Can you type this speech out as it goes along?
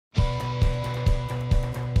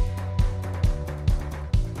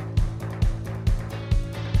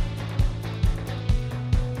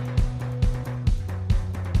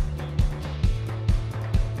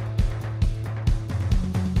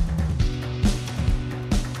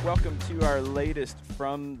welcome to our latest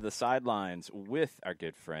From the Sidelines with our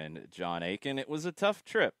good friend, Jon Akin. It was a tough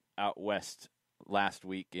trip out west last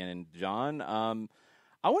weekend, John.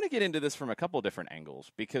 I want to get into this from a couple different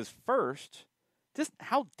angles because first, just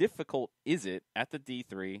how difficult is it at the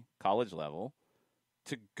D3 college level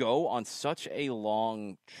to go on such a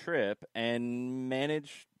long trip and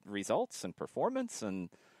manage results and performance and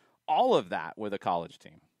all of that with a college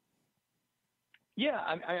team? Yeah,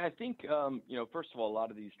 I think, first of all, a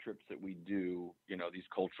lot of these trips that we do, these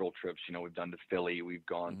cultural trips, we've done to Philly, we've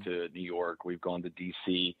gone to New York, we've gone to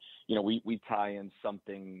D.C., we tie in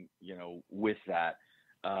something, with that,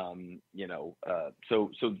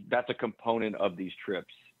 so that's a component of these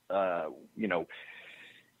trips,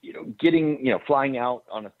 flying out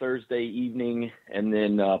on a Thursday evening and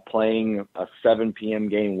then playing a 7 p.m.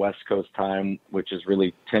 game West Coast time, which is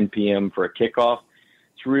really 10 p.m. for a kickoff.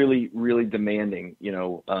 It's really, really demanding,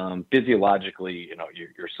 physiologically,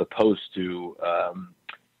 you're supposed to,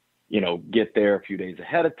 get there a few days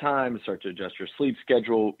ahead of time, start to adjust your sleep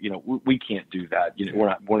schedule. We can't do that.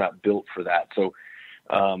 We're not built for that. So,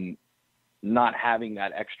 not having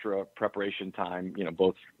that extra preparation time,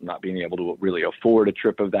 both not being able to really afford a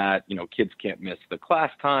trip of that, kids can't miss the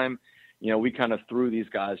class time. We kind of threw these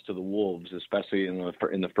guys to the wolves, especially in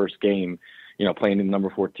the first game, playing the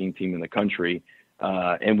number 14 team in the country.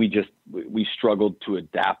 And we struggled to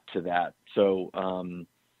adapt to that. So,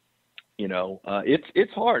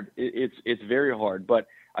 it's hard. It's very hard, but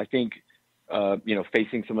I think,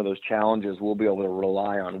 facing some of those challenges, we'll be able to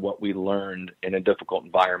rely on what we learned in a difficult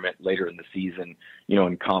environment later in the season,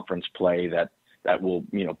 in conference play that will,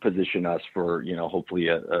 position us for, hopefully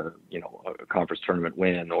a conference tournament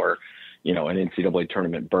win or, an NCAA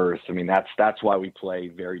tournament berth. I mean, that's why we play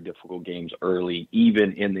very difficult games early,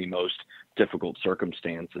 even in the most difficult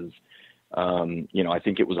circumstances. I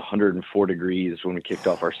think it was 104 degrees when we kicked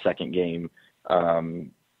off our second game,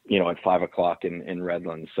 at 5:00 in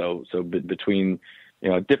Redlands. So between,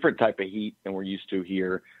 a different type of heat than we're used to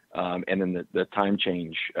here, and then the time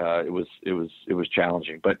change, it was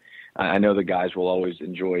challenging. But I know the guys will always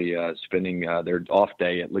enjoy spending their off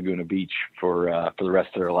day at Laguna Beach for the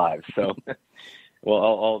rest of their lives. So, well,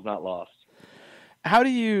 all is not lost. How do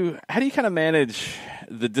you kind of manage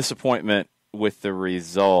the disappointment with the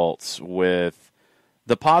results, with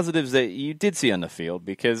the positives that you did see on the field?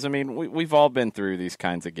 Because, I mean, we've all been through these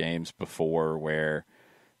kinds of games before where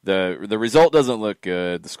the result doesn't look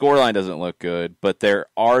good, the scoreline doesn't look good, but there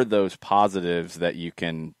are those positives that you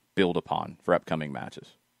can build upon for upcoming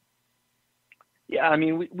matches. Yeah, I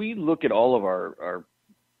mean, we look at all of our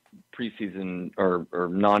preseason or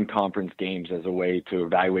non-conference games as a way to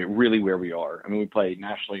evaluate really where we are. I mean, we play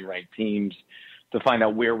nationally ranked teams to find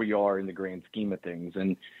out where we are in the grand scheme of things.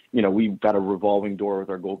 And, we've got a revolving door with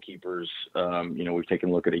our goalkeepers. We've taken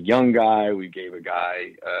a look at a young guy. We gave a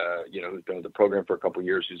guy, who's been with the program for a couple of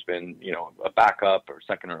years, who's been, a backup or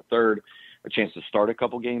second or third, a chance to start a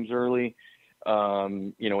couple games early.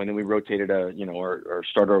 And then we rotated our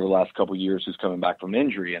starter over the last couple of years who's coming back from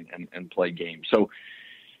injury and play games. So,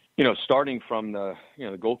 starting from the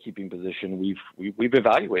goalkeeping position, we've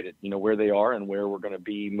evaluated, where they are and where we're going to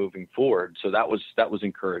be moving forward. So that was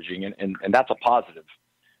encouraging. And that's a positive,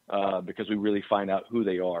 because we really find out who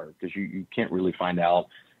they are, because you can't really find out,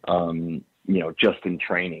 just in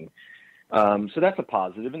training. So that's a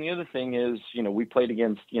positive. And the other thing is, we played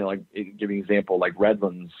against, like giving an example, like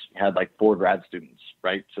Redlands had like 4 grad students,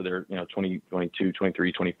 right? So they're, 20, 22,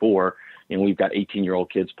 23, 24, and we've got 18-year-old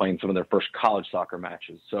kids playing some of their first college soccer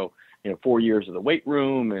matches. So, 4 years of the weight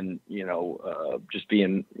room and, just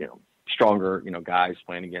being, stronger, guys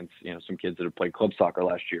playing against, some kids that have played club soccer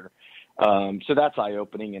last year. So that's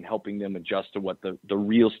eye-opening and helping them adjust to what the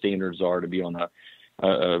real standards are to be on a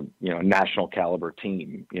national caliber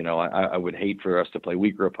team. I would hate for us to play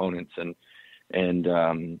weaker opponents and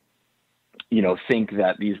think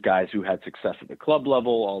that these guys who had success at the club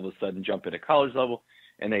level all of a sudden jump at a college level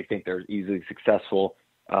and they think they're easily successful.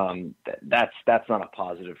 That's not a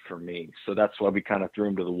positive for me. So that's why we kind of threw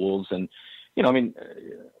them to the wolves. And,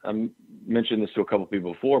 I mentioned this to a couple of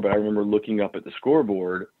people before, but I remember looking up at the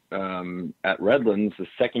scoreboard at Redlands, the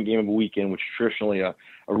second game of the weekend, which is traditionally a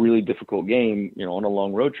really difficult game, on a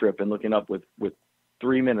long road trip, and looking up with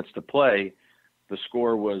 3 minutes to play, the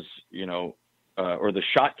score was, or the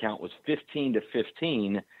shot count was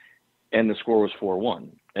 15-15, and the score was 4-1.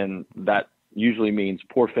 And that usually means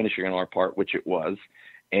poor finishing on our part, which it was,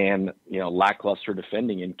 and, lackluster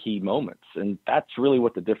defending in key moments. And that's really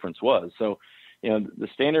what the difference was. So, the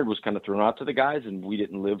standard was kind of thrown out to the guys, and we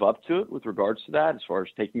didn't live up to it with regards to that, as far as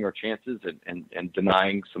taking our chances and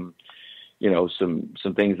denying some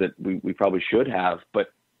things that we probably should have. But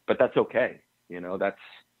but that's okay. That's,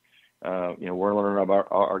 we're learning about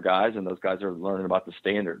our guys, and those guys are learning about the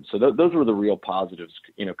standard. So those were the real positives,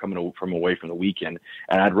 coming from away from the weekend.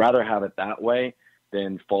 And I'd rather have it that way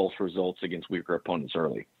than false results against weaker opponents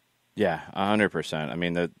early. Yeah, 100%. I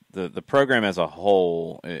mean, the program as a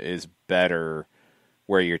whole is better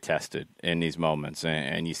where you're tested in these moments,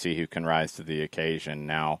 and you see who can rise to the occasion.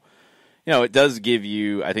 Now, it does give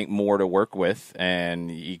you, I think, more to work with, and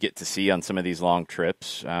you get to see on some of these long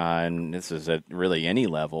trips, and this is at really any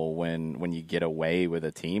level when you get away with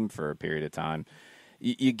a team for a period of time.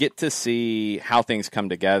 You get to see how things come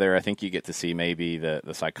together. I think you get to see maybe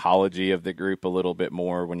the psychology of the group a little bit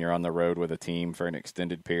more when you're on the road with a team for an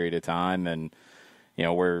extended period of time. And,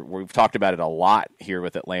 we've talked about it a lot here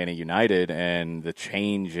with Atlanta United and the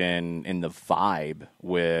change in the vibe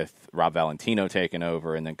with Rob Valentino taking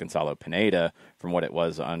over and then Gonzalo Pineda from what it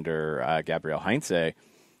was under Gabriel Heinze.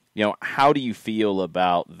 How do you feel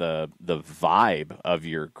about the vibe of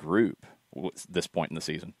your group at this point in the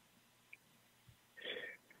season?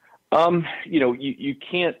 You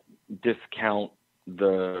can't discount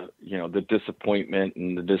the disappointment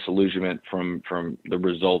and the disillusionment from the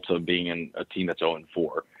results of being in a team that's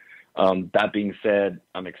 0-4. That being said,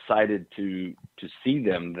 I'm excited to see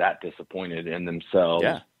them that disappointed in themselves.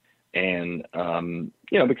 Yeah. And,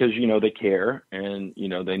 because, they care and,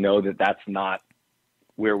 they know that that's not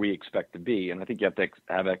where we expect to be. And I think you have to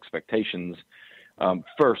have expectations,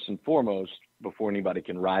 first and foremost, before anybody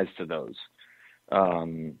can rise to those.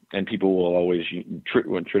 And people will always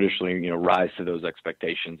traditionally, rise to those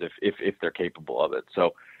expectations if they're capable of it.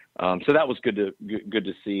 So that was good to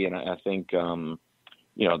see. And I think, the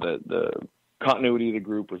continuity of the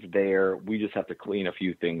group was there. We just have to clean a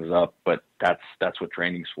few things up, but that's what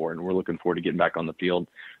training's for. And we're looking forward to getting back on the field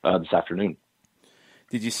this afternoon.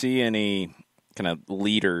 Did you see any kind of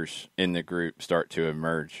leaders in the group start to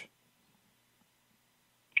emerge?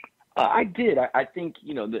 I did. I think,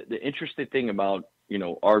 the interesting thing about,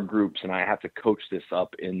 our groups, and I have to coach this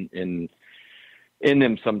up in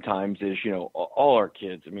them sometimes, is, all our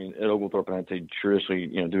kids, I mean, at Oglethorpe, and I'd say traditionally,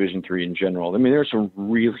 Division III in general, I mean, there's some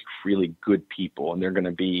really, really good people, and they're going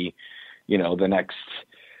to be, the next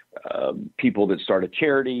people that start a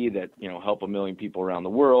charity that, help 1 million people around the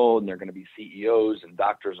world, and they're going to be CEOs and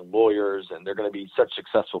doctors and lawyers, and they're going to be such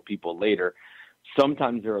successful people later.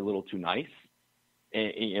 Sometimes they're a little too nice.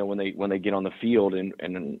 And, when they get on the field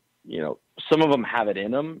and some of them have it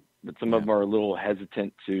in them, but some of them are a little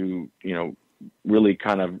hesitant to, really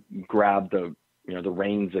kind of grab the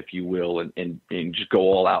reins, if you will, and just go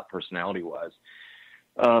all out personality wise.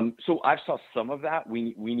 So I saw some of that.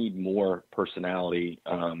 We need more personality,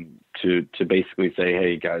 to basically say,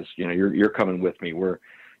 hey guys, you're coming with me. We're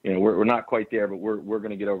not quite there, but we're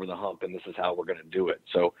going to get over the hump, and this is how we're going to do it.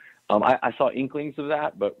 So, I saw inklings of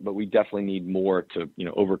that, but we definitely need more to,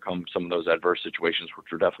 overcome some of those adverse situations, which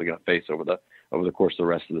we're definitely going to face over the course of the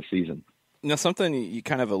rest of the season. Now, something you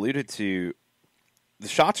kind of alluded to, the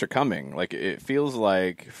shots are coming. Like, it feels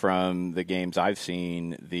like from the games I've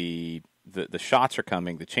seen, the shots are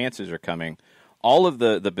coming, the chances are coming. All of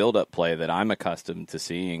the build-up play that I'm accustomed to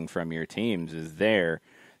seeing from your teams is there.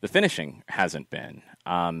 The finishing hasn't been.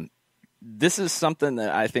 This is something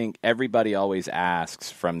that I think everybody always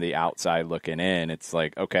asks from the outside looking in. It's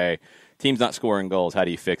like, okay, team's not scoring goals. How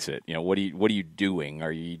do you fix it? What are you doing?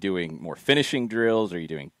 Are you doing more finishing drills? Are you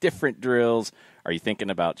doing different drills? Are you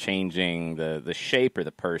thinking about changing the shape or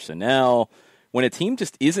the personnel? When a team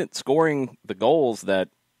just isn't scoring the goals that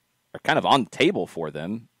are kind of on the table for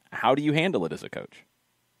them, how do you handle it as a coach?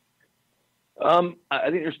 I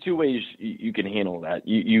think there's two ways you can handle that.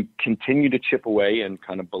 You continue to chip away and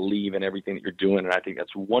kind of believe in everything that you're doing, and I think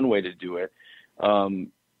that's one way to do it.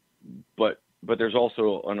 But there's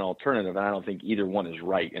also an alternative, and I don't think either one is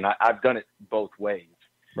right. And I've done it both ways.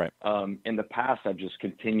 Right. In the past, I've just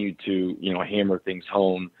continued to hammer things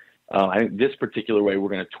home. I think this particular way, we're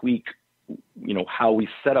going to tweak how we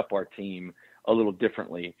set up our team a little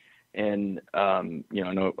differently. And I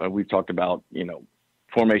know we've talked about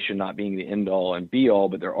formation not being the end all and be all,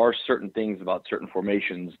 but there are certain things about certain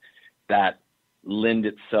formations that lend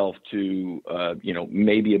itself to,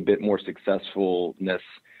 maybe a bit more successfulness,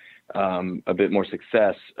 a bit more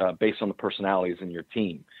success based on the personalities in your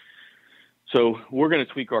team. So we're going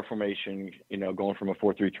to tweak our formation, going from a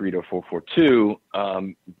 4-3-3 to a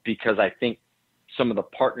 4-4-2, because I think some of the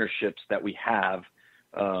partnerships that we have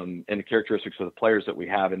and the characteristics of the players that we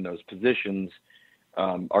have in those positions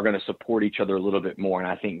are going to support each other a little bit more. And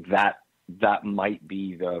I think that might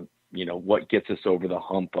be the, what gets us over the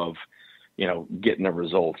hump of, getting the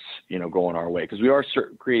results, going our way. Because we are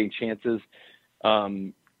creating chances.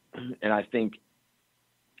 And I think,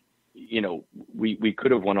 we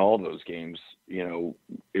could have won all those games,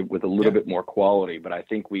 with a little bit more quality. But I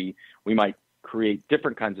think we might create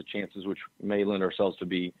different kinds of chances, which may lend ourselves to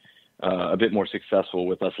be a bit more successful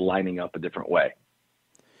with us lining up a different way.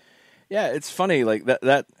 Yeah, it's funny. Like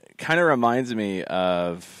that kind of reminds me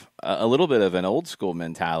of a little bit of an old school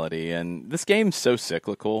mentality. And this game's so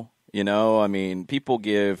cyclical. I mean, people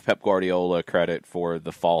give Pep Guardiola credit for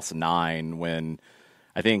the false nine when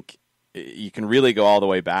I think you can really go all the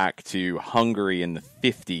way back to Hungary in the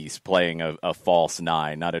 50s playing a false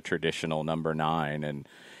nine, not a traditional number nine. And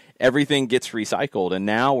everything gets recycled. And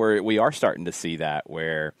now we are starting to see that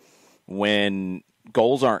where when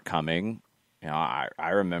goals aren't coming, I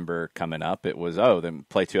remember coming up, it was, then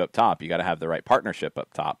play two up top. You got to have the right partnership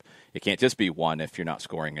up top. It can't just be one if you're not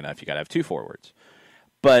scoring enough. You got to have two forwards.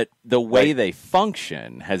 But the way they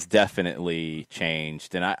function has definitely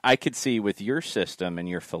changed. And I could see with your system and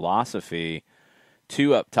your philosophy,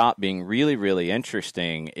 two up top being really, really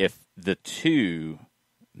interesting if the two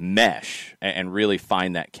mesh and really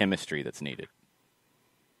find that chemistry that's needed.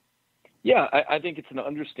 Yeah, I think it's an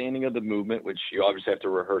understanding of the movement, which you obviously have to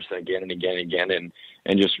rehearse again and again and again,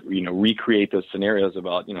 and just recreate those scenarios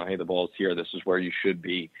about hey, the ball's here, this is where you should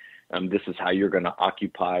be, this is how you're going to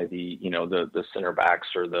occupy the center backs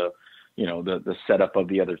or the setup of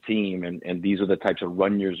the other team, and these are the types of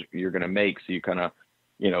run you're going to make. So you kind of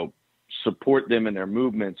support them in their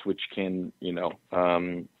movements, which can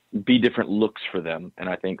be different looks for them, and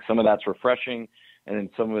I think some of that's refreshing, and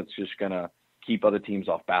then some of it's just going to keep other teams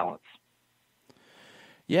off balance.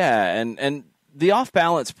 Yeah, and the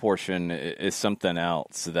off-balance portion is something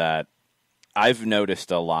else that I've noticed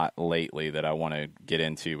a lot lately that I want to get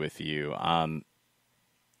into with you. I'm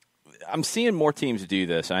seeing more teams do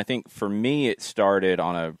this, and I think for me it started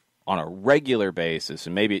on a regular basis,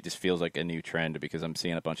 and maybe it just feels like a new trend because I'm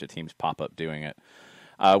seeing a bunch of teams pop up doing it.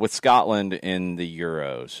 With Scotland in the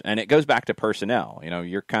Euros, and it goes back to personnel.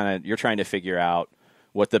 You're trying to figure out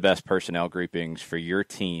what the best personnel groupings for your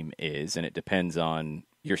team is, and it depends on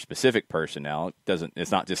your specific personnel.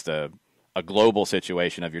 It's not just a global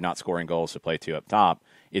situation of you're not scoring goals to play two up top.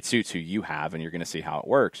 It suits who you have, and you're going to see how it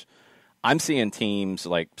works. I'm seeing teams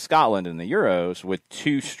like Scotland in the Euros with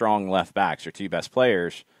two strong left backs or two best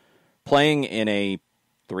players playing in a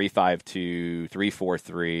 3-5-2,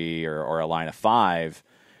 3-4-3, or a line of five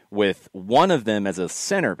with one of them as a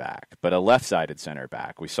center back, but a left-sided center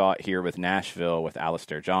back. We saw it here with Nashville with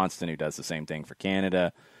Alistair Johnston, who does the same thing for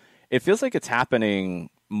Canada. It feels like it's happening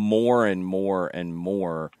more and more and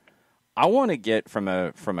more. I want to get from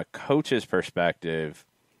a coach's perspective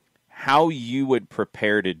how you would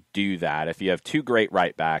prepare to do that if you have two great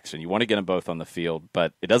right backs and you want to get them both on the field,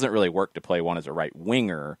 but it doesn't really work to play one as a right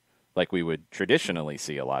winger like we would traditionally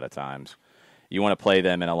see a lot of times. You want to play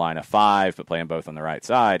them in a line of five, but play them both on the right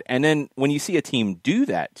side. And then when you see a team do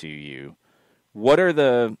that to you, what are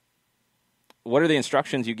the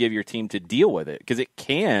instructions you give your team to deal with it? Because it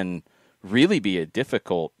can really be a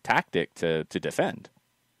difficult tactic to defend.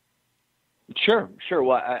 Sure.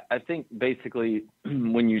 Well, I think basically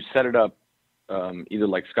when you set it up, either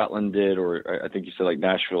like Scotland did, or I think you said like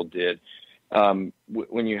Nashville did,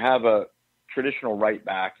 when you have a traditional right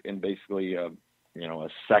back and basically a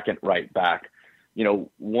second right back,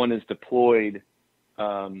 one is deployed,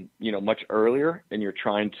 much earlier, and you're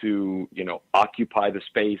trying to, occupy the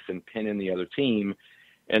space and pin in the other team.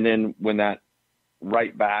 And then when that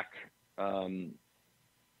right back, the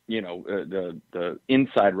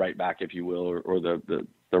inside right back, if you will, or the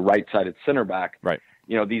right-sided center back, right.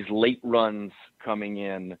 These late runs coming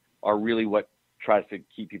in are really what tries to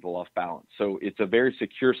keep people off balance. So it's a very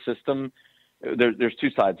secure system. There's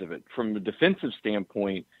two sides of it. From a defensive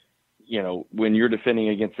standpoint, when you're defending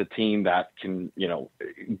against a team that can,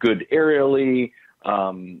 good aerially,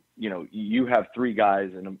 you have three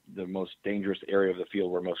guys in the most dangerous area of the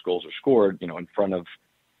field where most goals are scored, in front of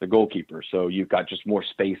the goalkeeper. So you've got just more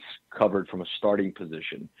space covered from a starting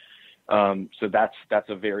position. So that's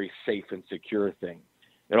a very safe and secure thing.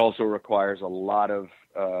 It also requires a lot of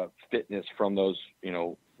fitness from those,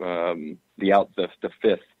 the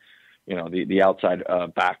fifth, the outside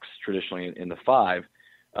backs traditionally in the five.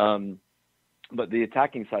 But the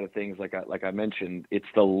attacking side of things, like I mentioned, it's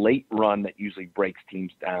the late run that usually breaks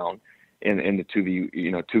teams down in the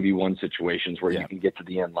 2v1 situations where you can get to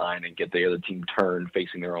the end line and get the other team turned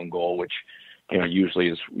facing their own goal, which, usually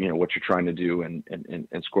is, what you're trying to do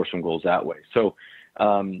and score some goals that way. So,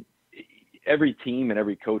 every team and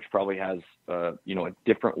every coach probably has, a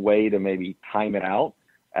different way to maybe time it out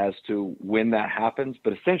as to when that happens.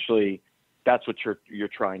 But essentially that's what you're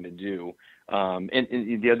trying to do. And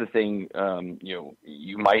the other thing,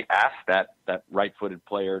 you might ask that right-footed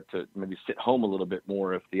player to maybe sit home a little bit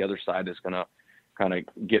more if the other side is going to kind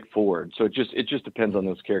of get forward. So it just depends on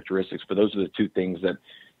those characteristics. But those are the two things that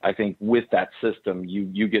I think with that system,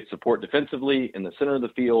 you get support defensively in the center of the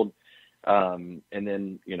field, and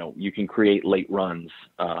then you can create late runs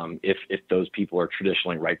if those people are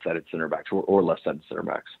traditionally right-sided center backs or left-sided center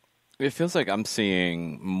backs. It feels like I'm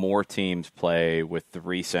seeing more teams play with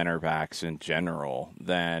 3 center backs in general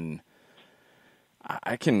than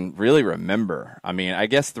I can really remember. I mean, I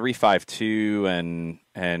guess 3-5-2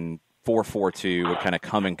 and 4-4-2 would kind of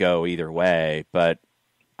come and go either way, but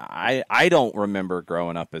I don't remember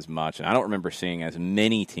growing up as much, and I don't remember seeing as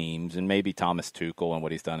many teams, and maybe Thomas Tuchel and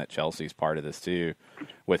what he's done at Chelsea is part of this too,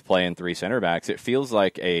 with playing 3 center backs. It feels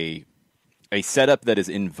like a setup that is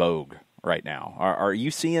in vogue right now. Are you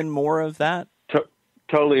seeing more of that?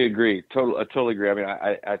 Totally agree. Totally agree. I mean,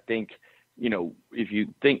 I think, if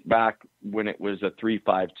you think back when it was a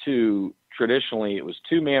 3-5-2, traditionally it was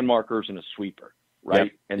 2 man markers and a sweeper,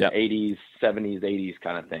 right? In the 80s, 70s, 80s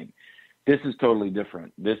kind of thing. This is totally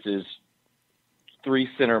different. This is 3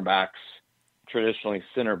 center backs, traditionally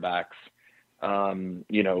center backs,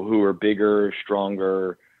 who are bigger,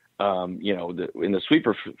 stronger. In the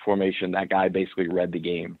sweeper formation, that guy basically read the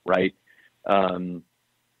game, right? I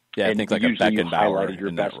think like a Beckenbauer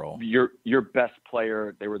in that role. Your best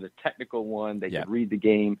player. They were the technical one. They could read the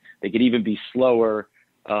game. They could even be slower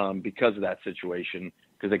because of that situation,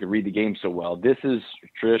 because they could read the game so well. This is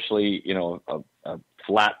traditionally, a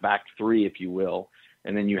flat back 3, if you will,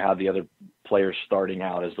 and then you have the other players starting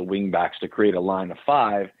out as the wing backs to create a line of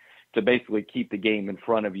 5 to basically keep the game in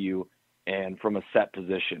front of you and from a set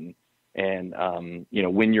position. And,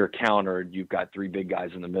 when you're countered, you've got 3 big guys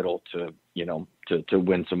in the middle to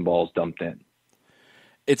win some balls dumped in.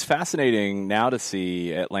 It's fascinating now to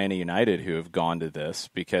see Atlanta United, who have gone to this,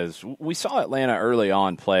 because we saw Atlanta early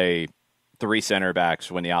on play 3 center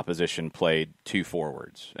backs when the opposition played 2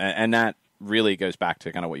 forwards. And that really goes back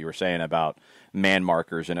to kind of what you were saying about man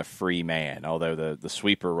markers and a free man, although the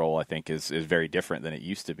sweeper role, I think, is very different than it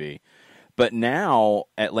used to be. But now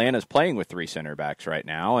Atlanta's playing with 3 center backs right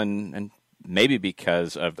now, and maybe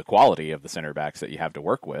because of the quality of the center backs that you have to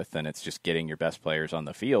work with, and it's just getting your best players on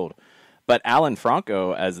the field. But Alan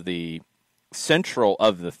Franco, as the central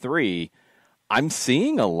of the 3, I'm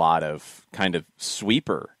seeing a lot of kind of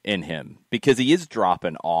sweeper in him because he is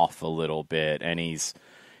dropping off a little bit, and he's,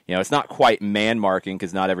 it's not quite man marking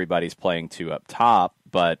because not everybody's playing 2 up top,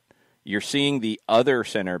 but you're seeing the other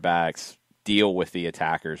center backs deal with the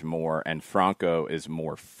attackers more, and Franco is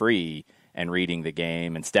more free and reading the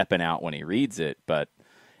game and stepping out when he reads it. But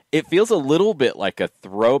it feels a little bit like a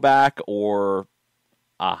throwback or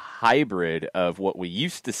a hybrid of what we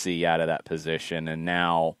used to see out of that position and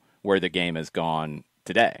now where the game has gone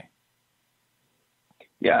today.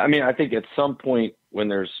 Yeah, I mean, I think at some point when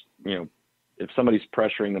there's, if somebody's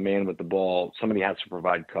pressuring the man with the ball, somebody has to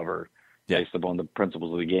provide cover based upon the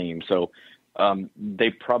principles of the game. So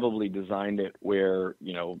they probably designed it where,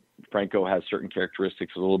 Franco has certain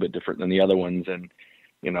characteristics a little bit different than the other ones. And,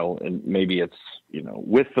 and maybe it's,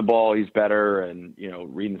 with the ball, he's better and,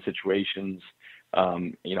 reading situations.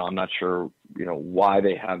 I'm not sure, why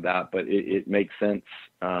they have that, but it makes sense,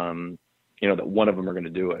 that one of them are going to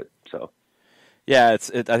do it. So, yeah,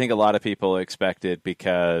 I think a lot of people expect it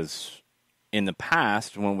because in the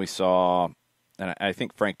past when we saw, and I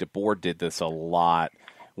think Frank de Boer did this a lot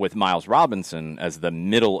with Miles Robinson as the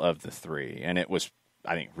middle of the 3, and it was,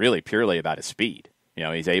 I think, really purely about his speed.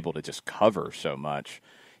 He's able to just cover so much.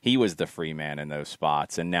 He was the free man in those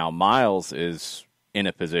spots, and now Miles is in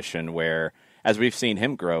a position where, as we've seen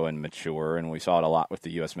him grow and mature, and we saw it a lot with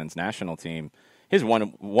the U.S. men's national team, his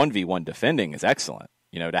 1v1 defending is excellent.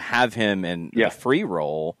 To have him in the free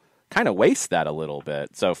role kind of wastes that a little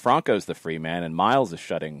bit. So Franco's the free man, and Miles is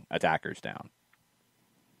shutting attackers down.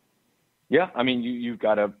 Yeah, I mean, you've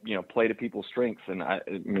got to, play to people's strengths. And I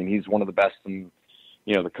mean, he's one of the best in,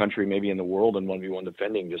 the country, maybe in the world in 1v1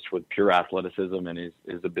 defending, just with pure athleticism and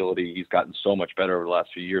his ability. He's gotten so much better over the last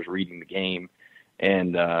few years reading the game.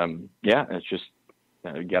 And, it's just,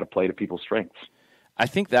 you got to play to people's strengths. I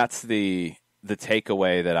think that's the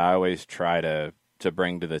takeaway that I always try to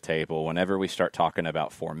bring to the table whenever we start talking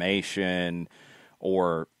about formation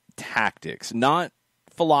or tactics, not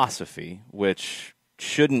philosophy, which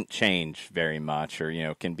shouldn't change very much,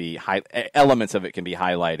 or can be elements of it can be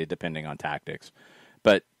highlighted depending on tactics.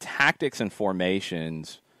 But tactics and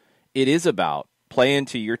formations, it is about playing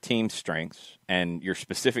to your team's strengths and your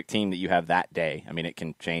specific team that you have that day. I mean, it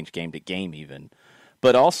can change game to game even,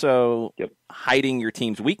 but also hiding your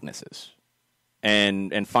team's weaknesses.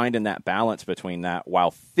 and finding that balance between that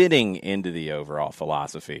while fitting into the overall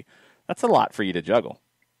philosophy. That's a lot for you to juggle.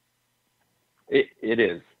 It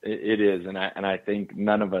is. And I think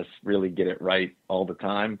none of us really get it right all the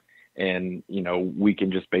time. And, we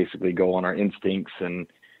can just basically go on our instincts and,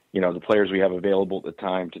 the players we have available at the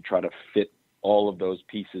time to try to fit all of those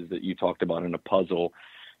pieces that you talked about in a puzzle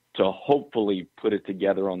to hopefully put it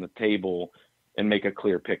together on the table and make a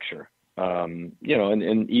clear picture. And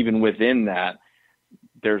even within that,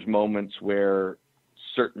 there's moments where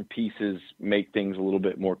certain pieces make things a little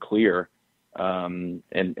bit more clear. And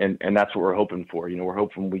that's what we're hoping for. We're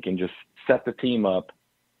hoping we can just set the team up,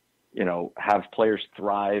 have players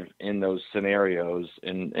thrive in those scenarios.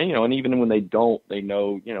 And even when they don't, they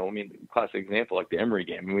know, classic example, like the Emory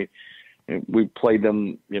game, we played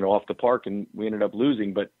them, off the park and we ended up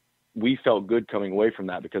losing, but we felt good coming away from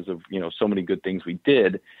that because of, so many good things we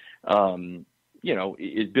did,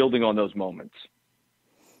 is building on those moments.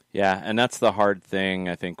 Yeah, and that's the hard thing,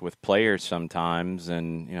 I think, with players sometimes.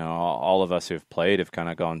 And, all of us who've played have kind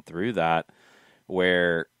of gone through that,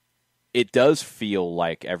 where it does feel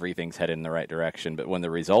like everything's headed in the right direction. But when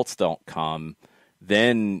the results don't come,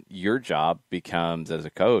 then your job becomes, as a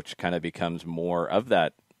coach, kind of becomes more of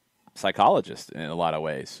that psychologist in a lot of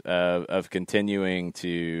ways, of continuing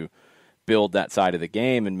to build that side of the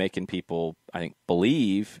game and making people, I think,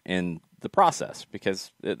 believe in the process,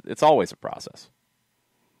 because it's always a process.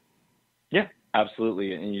 Yeah,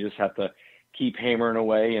 absolutely. And you just have to keep hammering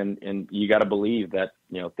away, and you got to believe that,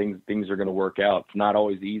 things are going to work out. It's not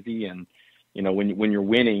always easy. And, when you're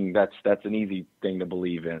winning, that's an easy thing to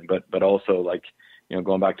believe in, but also, like,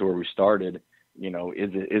 going back to where we started,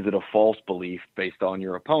 is it a false belief based on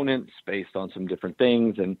your opponents, based on some different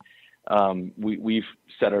things? And, we've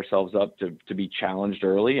set ourselves up to be challenged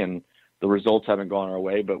early, and the results haven't gone our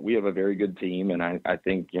way, but we have a very good team. And I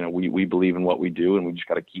think, we believe in what we do, and we just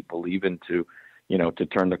got to keep believing to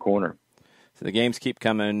turn the corner. So the games keep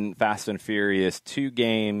coming fast and furious. 2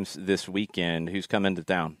 games this weekend. Who's coming to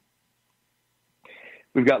town?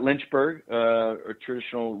 We've got Lynchburg, a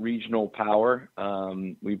traditional regional power.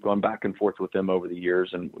 We've gone back and forth with them over the years,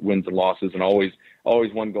 and wins and losses, and always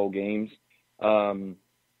 1-goal games.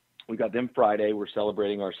 We got them Friday. We're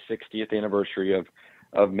celebrating our 60th anniversary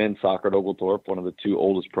of men's soccer at Oglethorpe, one of the 2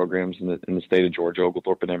 oldest programs in the state of Georgia,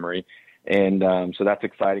 Oglethorpe and Emory. And so that's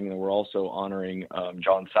exciting. And we're also honoring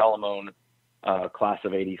John Salamone, class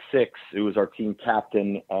of 86, who was our team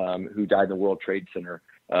captain, who died in the World Trade Center.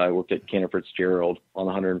 Worked at Cantor Fitzgerald on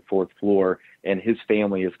the 104th floor, and his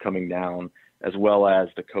family is coming down, as well as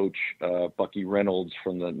the coach, Bucky Reynolds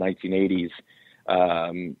from the 1980s.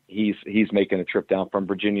 He's making a trip down from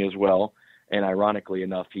Virginia as well. And ironically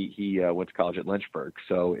enough, he went to college at Lynchburg.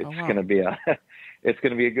 So it's going to be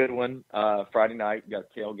a good one. Friday night, we got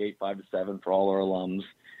a tailgate 5 to 7 for all our alums.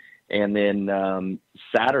 And then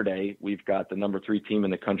Saturday, we've got the number 3 team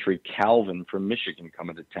in the country, Calvin from Michigan,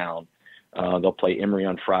 coming to town. They'll play Emory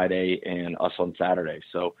on Friday and us on Saturday.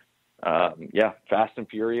 So, fast and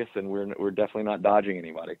furious, and we're definitely not dodging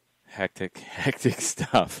anybody. Hectic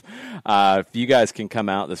stuff. If you guys can come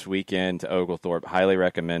out this weekend to Oglethorpe, highly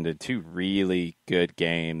recommended. 2 really good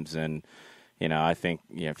games. And, I think,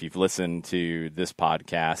 if you've listened to this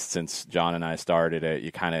podcast since John and I started it,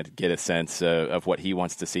 you kind of get a sense of what he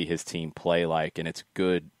wants to see his team play like. And it's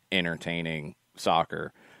good, entertaining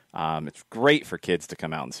soccer. It's great for kids to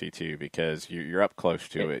come out and see, too, because you're up close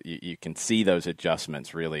to it. You can see those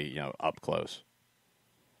adjustments really, up close.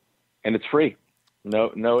 And it's free.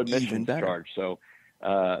 No admission charge. So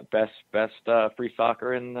best free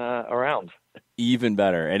soccer in around. Even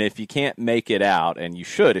better. And if you can't make it out, and you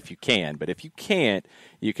should if you can, but if you can't,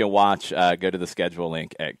 you can watch, go to the schedule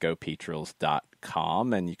link at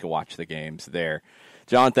gopetrels.com, and you can watch the games there.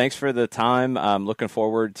 John, thanks for the time. I'm looking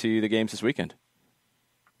forward to the games this weekend.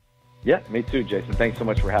 Yeah, me too, Jason. Thanks so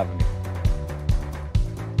much for having me.